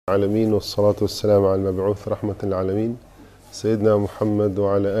العالمين والصلاة والسلام على المبعوث رحمة للعالمين سيدنا محمد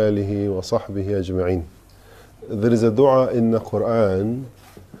وعلى آله وصحبه أجمعين. There is a dua in the Quran.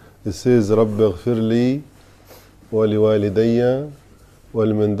 It says رب اغفر لي ولوالدي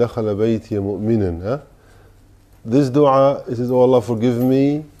ولمن دخل بيتي مؤمنا. This dua, it says, oh Allah, forgive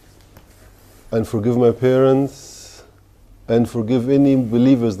me and forgive my parents and forgive any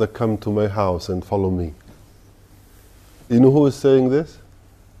believers that come to my house and follow me. You know who is saying this?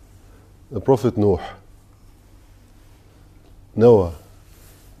 The Prophet Noah.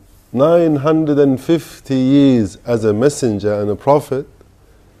 950 years as a messenger and a prophet.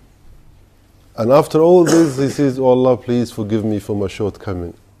 And after all this, he says, oh Allah, please forgive me for my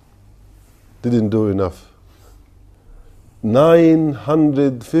shortcoming. Didn't do enough.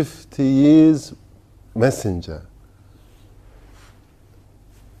 950 years messenger.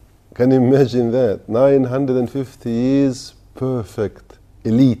 Can you imagine that? 950 years perfect,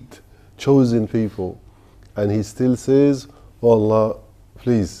 elite, chosen people. And he still says, oh Allah,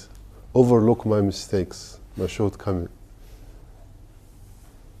 please overlook my mistakes, my shortcoming.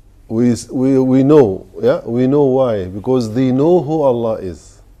 We know, we know why. Because they know who Allah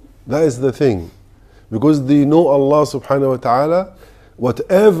is. That is the thing. Because they know Allah subhanahu wa ta'ala,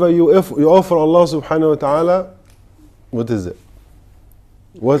 whatever you offer Allah subhanahu wa ta'ala, what is it?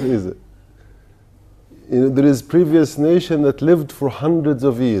 What is it? There is previous nation that lived for hundreds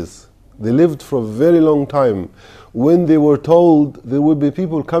of years. They lived for a very long time. When they were told there would be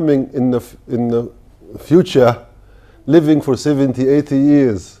people coming in the future living for 70, 80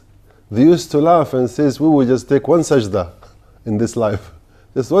 years, they used to laugh and says, we will just take one sajda in this life.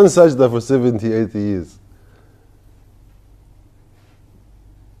 Just one sajda for 70, 80 years.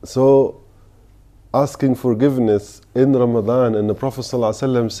 So, asking forgiveness in Ramadan, and the Prophet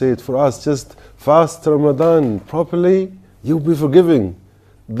ﷺ said for us, just fast Ramadan properly, you'll be forgiving.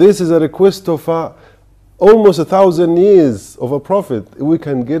 This is a request of almost 1,000 years of a Prophet. We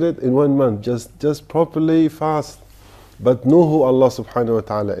can get it in 1 month, just properly fast. But know who Allah subhanahu wa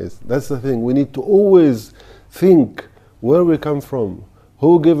ta'ala is. That's the thing. We need to always think where we come from.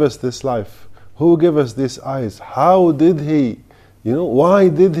 Who gave us this life? Who gave us these eyes? How did He? Why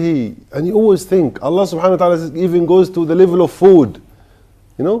did He? And you always think, Allah subhanahu wa ta'ala even goes to the level of food.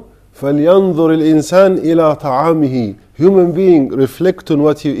 فَلْيَنْظُرِ الْإِنسَانِ إِلَىٰ طَعَامِهِ. Human being, reflect on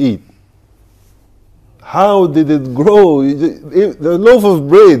what you eat. How did it grow? The loaf of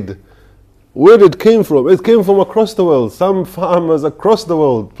bread, where did it came from? It came from across the world. Some farmers across the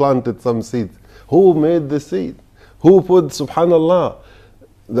world planted some seeds. Who made the seed? Who put, subhanallah,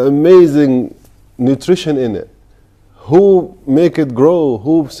 the amazing nutrition in it? Who make it grow?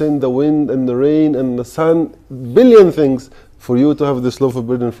 Who send the wind and the rain and the sun? Billion things for you to have this loaf of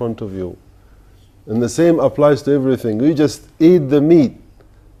bread in front of you. And the same applies to everything. You just eat the meat.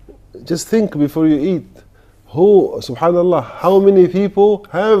 Just think before you eat. Who, subhanallah, how many people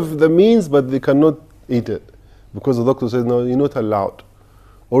have the means but they cannot eat it? Because the doctor says, no, you're not allowed.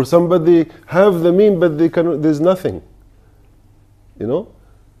 Or somebody have the means but they cannot, there's nothing.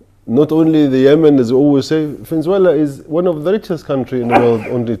 Not only the Yemen, as we always say, Venezuela is one of the richest countries in the world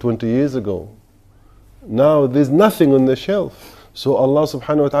only 20 years ago. Now there's nothing on the shelf. So Allah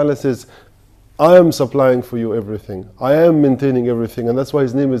subhanahu wa ta'ala says, I am supplying for you everything. I am maintaining everything. And that's why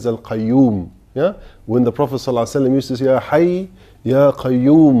His name is Al-Qayyum. When the Prophet ﷺ used to say, Ya Hayy, Ya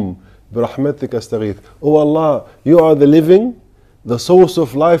Qayyum, Birahmatika astaghith. Oh Allah, you are the living, the source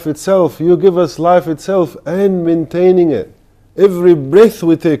of life itself. You give us life itself and maintaining it. Every breath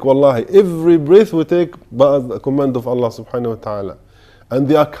we take, wallahi, every breath we take by the command of Allah subhanahu wa ta'ala. And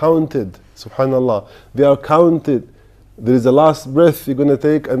they are counted, subhanallah. They are counted. There is a last breath you're going to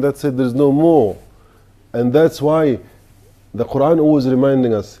take and that's it, there's no more. And that's why the Quran always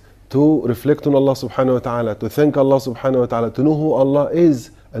reminding us to reflect on Allah subhanahu wa ta'ala, to thank Allah subhanahu wa ta'ala, to know who Allah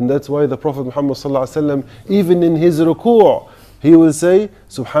is. And that's why the Prophet Muhammad sallallahu alayhi wa sallam, even in his ruku', he will say,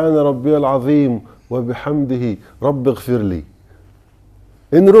 Subhana Rabbiyal Azim wa bihamdihi Rabbi ghfirli.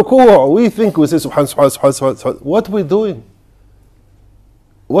 In ruku', we think we say Subhan, Subhan, Subhan, Subhan. What are we doing?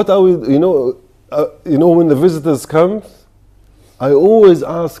 What are we, when the visitors come, I always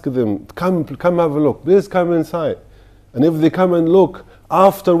ask them, come have a look, please come inside. And if they come and look,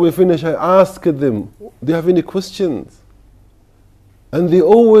 after we finish, I ask them, do you have any questions? And they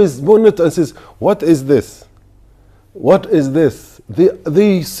always monitor and says, what is this? What is this?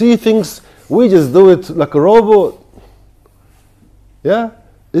 They see things, we just do it like a robot.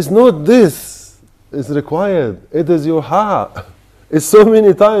 It's not this, it's required. It is your heart. It's so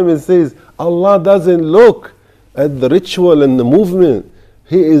many times it says, Allah doesn't look at the ritual and the movement.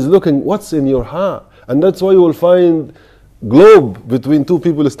 He is looking what's in your heart. And that's why you will find globe between two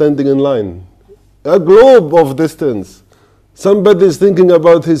people standing in line. A globe of distance. Somebody is thinking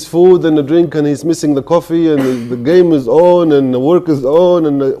about his food and the drink and he's missing the coffee and the game is on and the work is on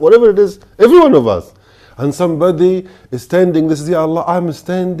and whatever it is, every one of us. And somebody is standing, this is, Ya Allah, I'm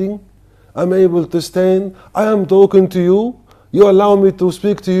standing, I'm able to stand, I am talking to you, you allow me to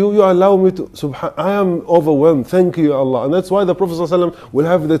speak to you, you allow me to, I am overwhelmed, thank you, Ya Allah. And that's why the Prophet ﷺ will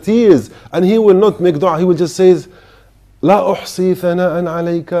have the tears and he will not make dua, he will just say, لا أحصي ثناء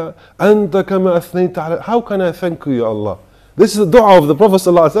عليك أنت كما أثنيت عليك. How can I thank you, Ya Allah? This is the dua of the Prophet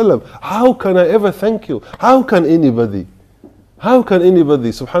ﷺ. How can I ever thank you? How can anybody? How can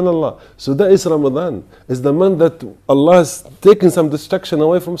anybody? Subhanallah. So that is Ramadan. It's the month that Allah has taken some distraction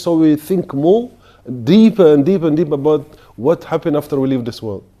away from, so we think more, deeper and deeper and deeper about what happened after we leave this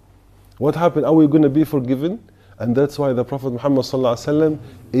world. What happened? Are we going to be forgiven? And that's why the Prophet Muhammad ﷺ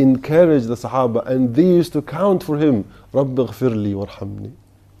encouraged the Sahaba, and they used to count for him, رَبِّ اغْفِرْ لِي وَارْحَمْنِي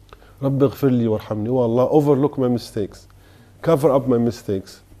رَبِّ اغْفِرْ لِي وَارْحَمْنِي. Oh Allah, overlook my mistakes. Cover up my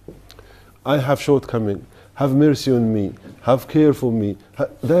mistakes. I have shortcoming. Have mercy on me. Have care for me.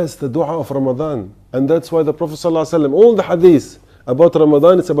 That's the dua of Ramadan. And that's why the Prophet ﷺ, all the hadith about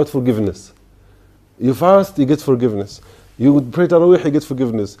Ramadan, it's about forgiveness. You fast, you get forgiveness. You pray Taraweeh, you get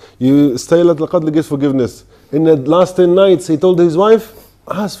forgiveness. You stay Laylatul Qadr, you get forgiveness. In the last 10 nights, he told his wife,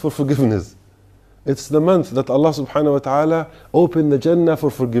 ask for forgiveness. It's the month that Allah subhanahu wa ta'ala opened the Jannah for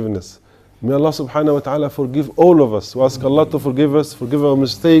forgiveness. May Allah subhanahu wa ta'ala forgive all of us. We ask Allah to forgive us, forgive our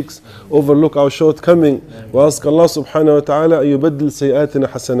mistakes, overlook our shortcoming. We ask Allah subhanahu wa ta'ala يُبَدِّلْ سَيِّئَاتِنَا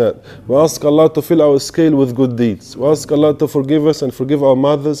حَسَنَات. We ask Allah to fill our scale with good deeds. We ask Allah to forgive us and forgive our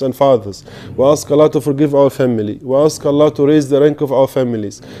mothers and fathers. We ask Allah to forgive our family. We ask Allah to raise the rank of our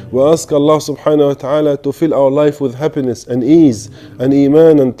families. We ask Allah subhanahu wa ta'ala to fill our life with happiness and ease and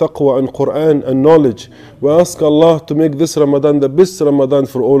iman and taqwa and Quran and knowledge. We ask Allah to make this Ramadan the best Ramadan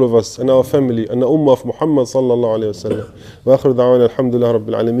for all of us and our family and the Ummah of Muhammad sallallahu alayhi wa sallam. Wa akhiru da'wana alhamdulillah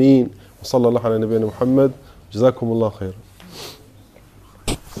rabbil alameen. Wa sallallahu ala nabiyyina Muhammad. Jazakumullah khair.